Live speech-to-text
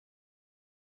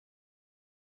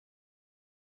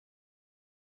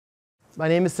My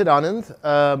name is Sid Anand.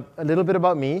 A little bit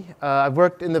about me. I've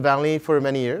worked in the Valley for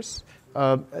many years,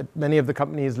 at many of the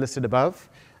companies listed above.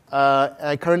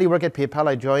 I currently work at PayPal.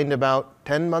 I joined about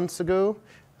 10 months ago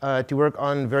to work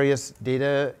on various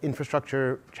data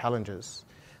infrastructure challenges.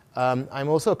 I'm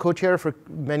also a co-chair for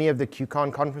many of the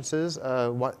QCon conferences.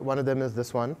 One of them is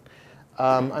this one.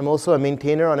 I'm also a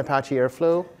maintainer on Apache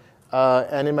Airflow.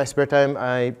 And in my spare time,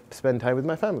 I spend time with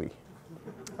my family.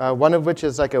 One of which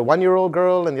is like a 1-year-old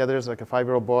girl, and the other is like a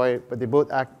 5-year-old boy, but they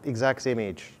both act exact same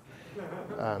age.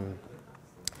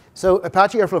 So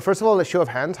Apache Airflow, first of all, a show of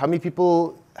hands. How many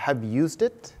people have used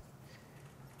it?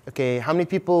 OK, how many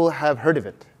people have heard of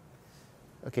it?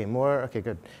 OK, more? OK,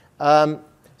 good.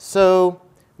 So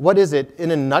what is it?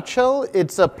 In a nutshell,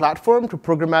 it's a platform to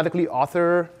programmatically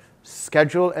author,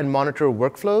 schedule, and monitor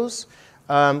workflows.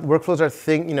 Workflows are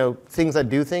things that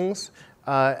do things.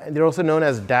 They're also known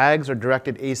as DAGs, or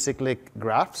directed acyclic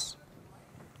graphs.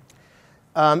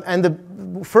 And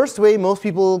the first way most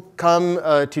people come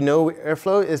to know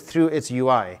Airflow is through its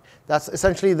UI. That's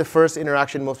essentially the first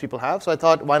interaction most people have. So I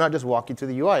thought, why not just walk you through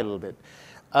the UI a little bit?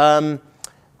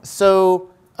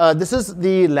 This is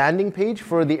the landing page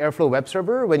for the Airflow web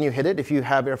server when you hit it, if you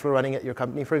have Airflow running at your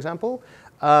company, for example.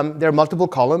 There are multiple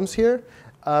columns here.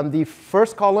 The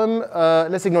first column,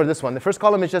 let's ignore this one. The first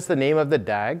column is just the name of the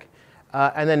DAG.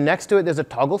 And then next to it, there's a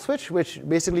toggle switch, which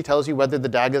basically tells you whether the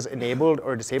DAG is enabled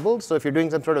or disabled. So if you're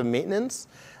doing some sort of maintenance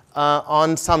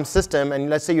on some system, and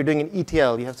let's say you're doing an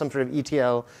ETL, you have some sort of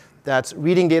ETL that's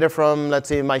reading data from, let's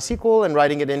say, MySQL and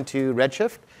writing it into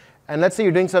Redshift. And let's say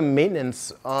you're doing some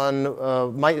maintenance on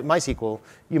MySQL,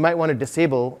 you might want to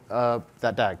disable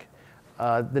that DAG.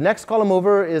 The next column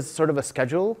over is sort of a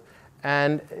schedule.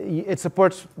 And it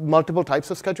supports multiple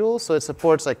types of schedules. So it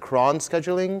supports like cron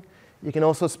scheduling. You can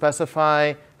also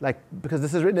specify, because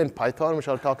this is written in Python, which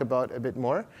I'll talk about a bit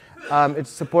more. It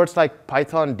supports like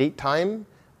Python datetime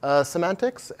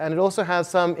semantics. And it also has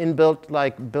some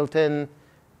inbuilt, built-in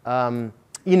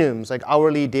enums, like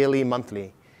hourly, daily,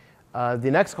 monthly. The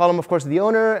next column, of course, is the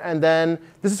owner. And then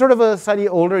this is sort of a slightly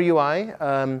older UI.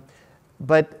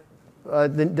 But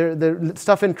the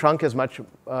stuff in trunk is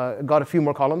got a few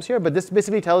more columns here. But this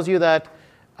basically tells you that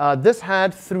this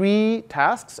had 3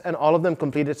 tasks, and all of them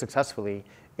completed successfully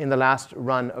in the last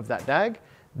run of that DAG.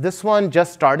 This one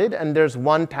just started, and there's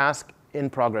 1 task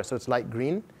in progress, so it's light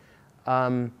green.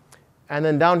 And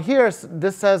then down here,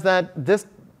 this says that this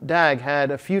DAG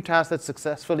had a few tasks that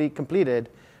successfully completed,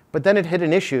 but then it hit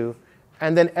an issue.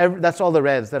 And then that's all the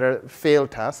reds that are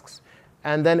failed tasks.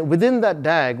 And then within that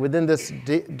DAG, within this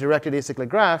directed acyclic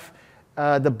graph,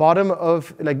 the bottom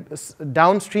of,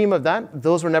 downstream of that,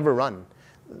 those were never run.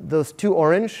 Those 2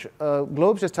 orange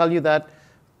globes just tell you that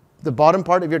the bottom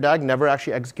part of your DAG never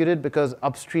actually executed because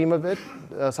upstream of it,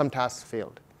 some tasks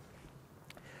failed.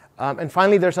 And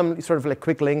finally, there's some sort of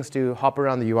quick links to hop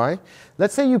around the UI.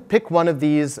 Let's say you pick one of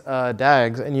these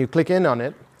DAGs and you click in on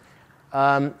it.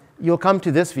 You'll come to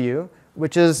this view,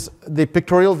 which is the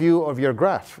pictorial view of your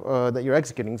graph that you're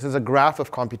executing. This is a graph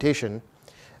of computation.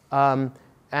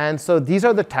 And so these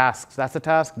are the tasks. That's a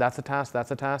task, that's a task,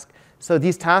 that's a task. So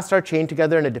these tasks are chained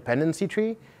together in a dependency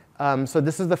tree. So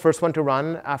this is the first one to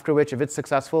run, after which, if it's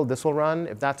successful, this will run.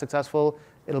 If that's successful,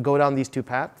 it'll go down these 2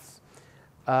 paths.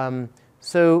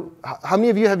 So how many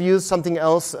of you have used something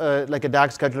else, like a DAG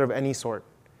scheduler of any sort?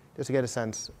 Just to get a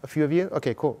sense. A few of you?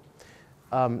 OK, cool.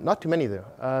 Not too many,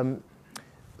 though.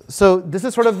 So this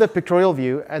is sort of the pictorial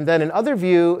view. And then another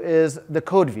view is the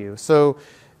code view. So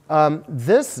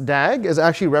this DAG is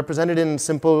actually represented in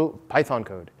simple Python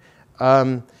code.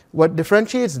 What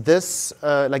differentiates this,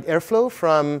 like Airflow,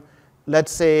 from,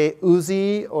 let's say,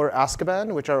 Uzi or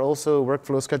Azkaban, which are also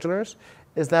workflow schedulers,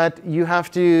 is that you have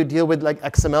to deal with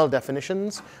XML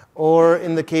definitions. Or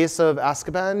in the case of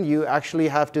Azkaban, you actually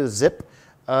have to zip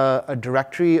a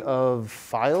directory of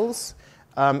files.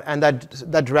 And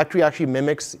that directory actually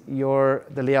mimics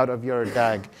the layout of your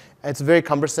DAG. And it's very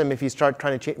cumbersome if you start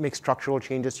trying to make structural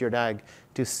changes to your DAG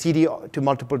to CD to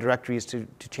multiple directories to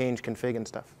change config and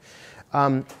stuff.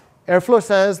 Airflow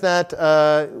says that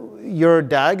your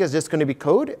DAG is just going to be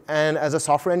code. And as a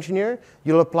software engineer,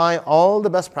 you'll apply all the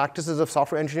best practices of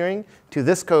software engineering to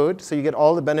this code. So you get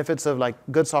all the benefits of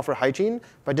good software hygiene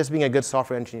by just being a good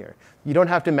software engineer. You don't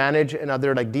have to manage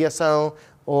another DSL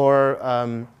or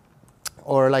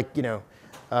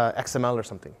XML or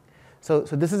something. So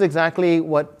this is exactly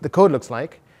what the code looks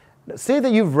like. Say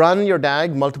that you've run your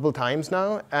DAG multiple times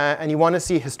now, and you want to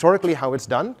see historically how it's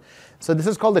done. So this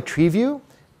is called the tree view.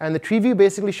 And the tree view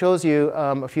basically shows you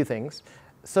a few things.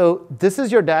 So this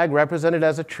is your DAG represented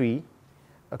as a tree.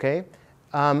 OK?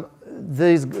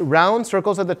 These round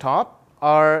circles at the top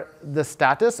are the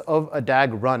status of a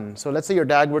DAG run. So let's say your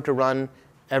DAG were to run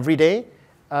every day.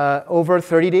 Over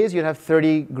 30 days, you'd have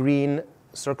 30 green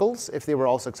circles if they were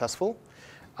all successful.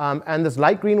 And this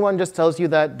light green one just tells you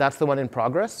that that's the one in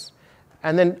progress.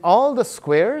 And then all the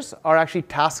squares are actually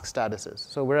task statuses.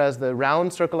 So whereas the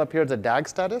round circle up here is a DAG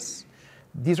status,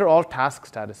 these are all task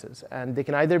statuses. And they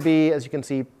can either be, as you can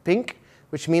see, pink,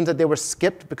 which means that they were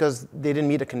skipped because they didn't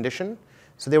meet a condition.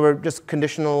 So they were just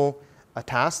conditional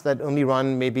tasks that only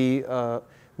run maybe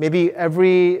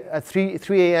every 3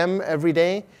 a.m. every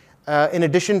day. In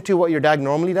addition to what your DAG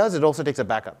normally does, it also takes a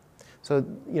backup. So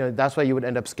that's why you would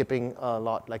end up skipping a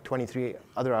lot, like 23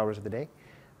 other hours of the day.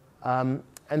 And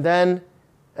then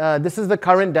this is the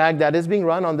current DAG that is being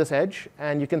run on this edge.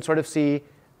 And you can sort of see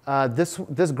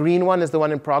this green one is the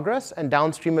one in progress. And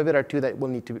downstream of it are 2 that will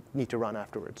need to run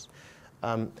afterwards.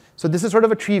 So this is sort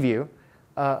of a tree view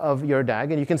of your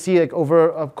DAG. And you can see like, over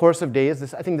a course of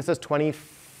days, I think this is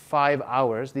 25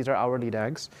 hours. These are hourly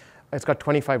DAGs. It's got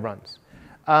 25 runs.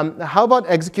 How about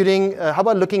how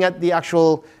about looking at the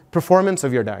actual performance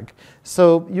of your DAG?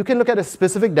 So you can look at a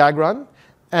specific DAG run,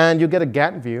 and you get a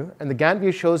Gantt view. And the Gantt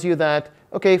view shows you that,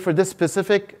 OK, for this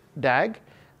specific DAG,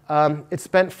 it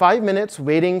spent 5 minutes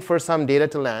waiting for some data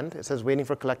to land. It says waiting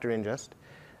for collector ingest.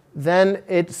 Then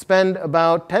it spent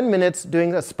about 10 minutes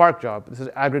doing a Spark job. This is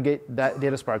aggregate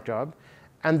data Spark job.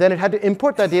 And then it had to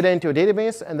import that data into a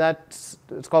database. And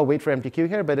it's called wait for MTQ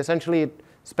here. But essentially, it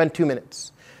spent 2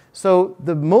 minutes. So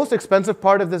the most expensive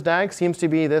part of this DAG seems to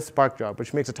be this Spark job,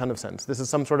 which makes a ton of sense. This is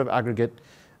some sort of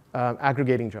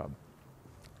aggregating job.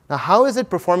 Now, how is it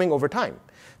performing over time?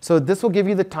 So this will give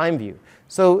you the time view.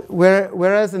 So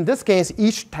whereas in this case,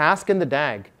 each task in the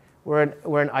DAG were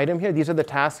an item here. These are the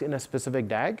tasks in a specific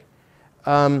DAG.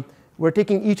 We're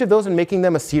taking each of those and making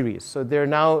them a series. So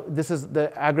this is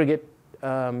the aggregate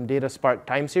data Spark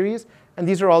time series. And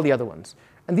these are all the other ones.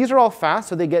 And these are all fast,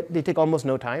 so they take almost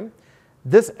no time.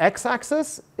 This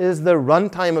x-axis is the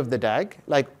runtime of the DAG.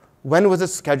 Like, when was it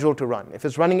scheduled to run? If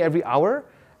it's running every hour,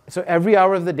 so every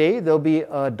hour of the day, there'll be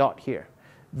a dot here.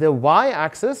 The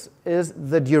y-axis is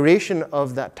the duration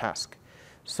of that task.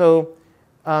 So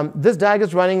this DAG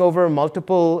is running over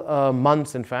multiple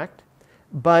months, in fact.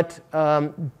 But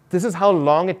this is how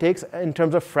long it takes in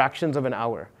terms of fractions of an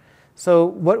hour. So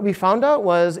what we found out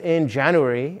was in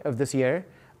January of this year,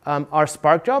 our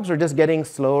Spark jobs are just getting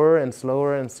slower and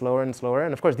slower and slower and slower.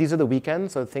 And of course, these are the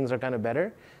weekends, so things are kind of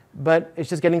better. But it's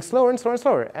just getting slower and slower and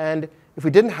slower. And if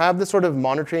we didn't have this sort of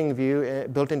monitoring view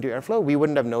built into Airflow, we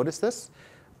wouldn't have noticed this.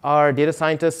 Our data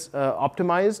scientists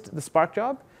optimized the Spark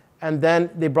job. And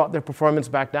then they brought their performance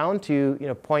back down to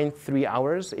 0.3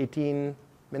 hours, 18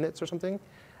 minutes or something,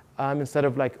 instead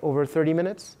of like over 30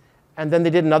 minutes. And then they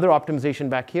did another optimization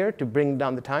back here to bring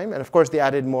down the time. And of course, they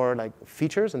added more like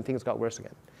features, and things got worse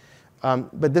again.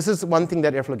 But this is one thing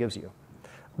that Airflow gives you.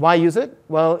 Why use it?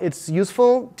 Well, it's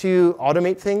useful to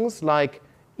automate things like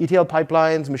ETL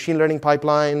pipelines, machine learning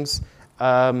pipelines.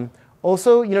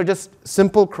 Also, just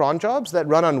simple cron jobs that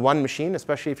run on one machine,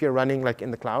 especially if you're running like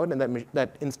in the cloud and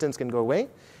that instance can go away.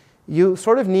 You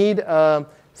sort of need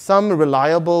some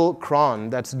reliable cron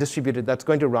that's distributed that's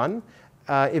going to run,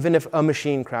 even if a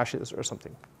machine crashes or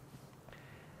something.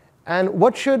 And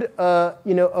what should a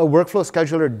workflow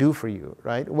scheduler do for you,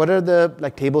 right? What are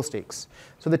the table stakes?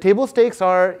 So the table stakes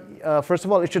are, first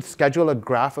of all, it should schedule a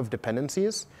graph of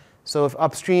dependencies. So if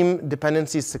upstream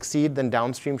dependencies succeed, then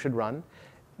downstream should run.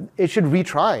 It should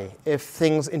retry if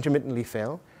things intermittently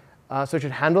fail. So it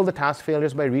should handle the task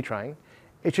failures by retrying.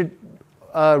 It should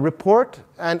report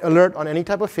and alert on any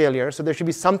type of failure. So there should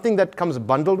be something that comes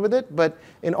bundled with it. But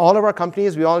in all of our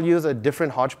companies, we all use a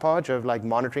different hodgepodge of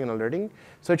monitoring and alerting.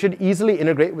 So it should easily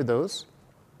integrate with those.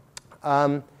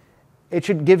 It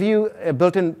should give you a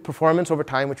built-in performance over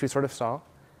time, which we sort of saw.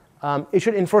 It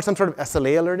should enforce some sort of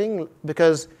SLA alerting,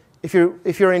 because if you're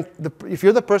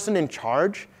the person in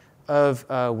charge of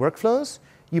workflows,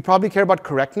 you probably care about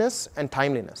correctness and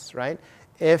timeliness, right?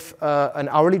 If an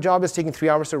hourly job is taking 3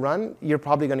 hours to run, you're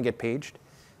probably going to get paged.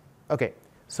 OK,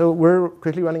 so we're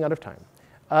quickly running out of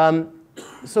time.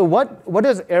 So what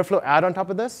does Airflow add on top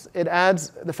of this? It adds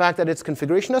the fact that it's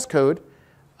configuration as code.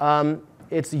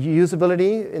 It's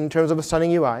usability in terms of a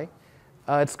stunning UI.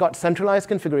 It's got centralized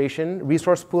configuration,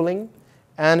 resource pooling.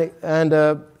 And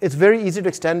it's very easy to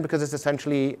extend because it's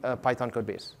essentially a Python code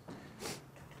base.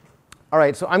 All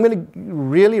right, so I'm going to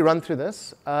really run through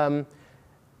this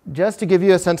just to give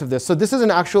you a sense of this. So this is an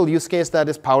actual use case that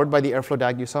is powered by the Airflow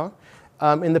DAG you saw.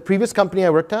 In the previous company I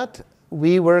worked at,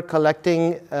 we were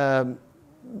collecting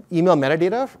email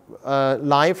metadata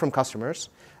live from customers,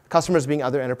 customers being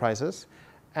other enterprises.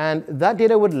 And that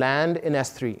data would land in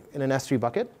S3, in an S3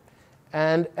 bucket.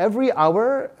 And every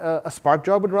hour, a Spark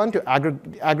job would run to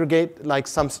aggregate like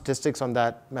some statistics on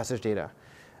that message data.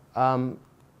 And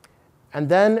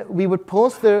then we would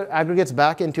post the aggregates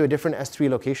back into a different S3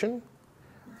 location.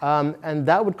 And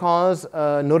that would cause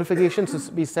notifications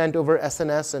to be sent over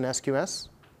SNS and SQS.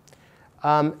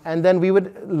 And then we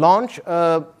would launch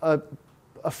a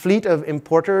fleet of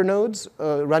importer nodes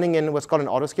running in what's called an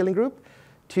autoscaling group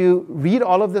to read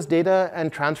all of this data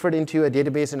and transfer it into a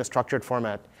database in a structured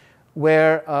format,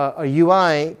 where a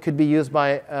UI could be used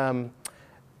by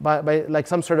like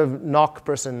some sort of NOC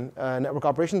person, Network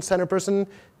Operations Center person,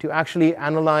 to actually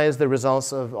analyze the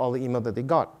results of all the email that they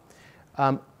got.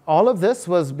 All of this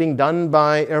was being done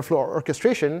by Airflow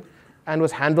orchestration and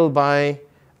was handled by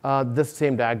this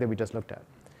same DAG that we just looked at.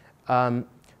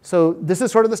 So this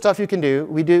is sort of the stuff you can do.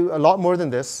 We do a lot more than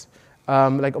this,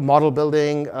 like model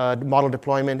building, model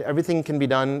deployment. Everything can be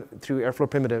done through Airflow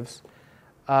primitives.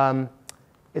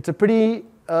 It's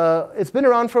been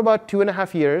around for about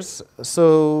 2.5 years.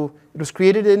 So it was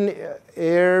created in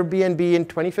Airbnb in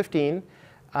 2015.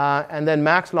 And then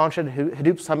Max launched at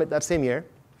Hadoop Summit that same year.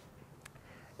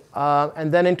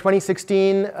 And then in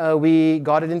 2016, we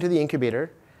got it into the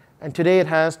incubator. And today it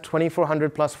has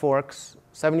 2,400 plus forks,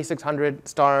 7,600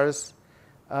 stars,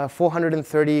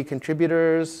 430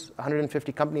 contributors,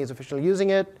 150 companies officially using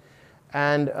it.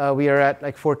 And we are at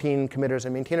like 14 committers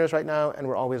and maintainers right now, and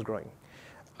we're always growing.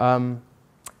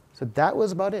 So that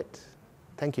was about it.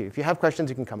 Thank you. If you have questions,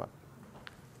 you can come up.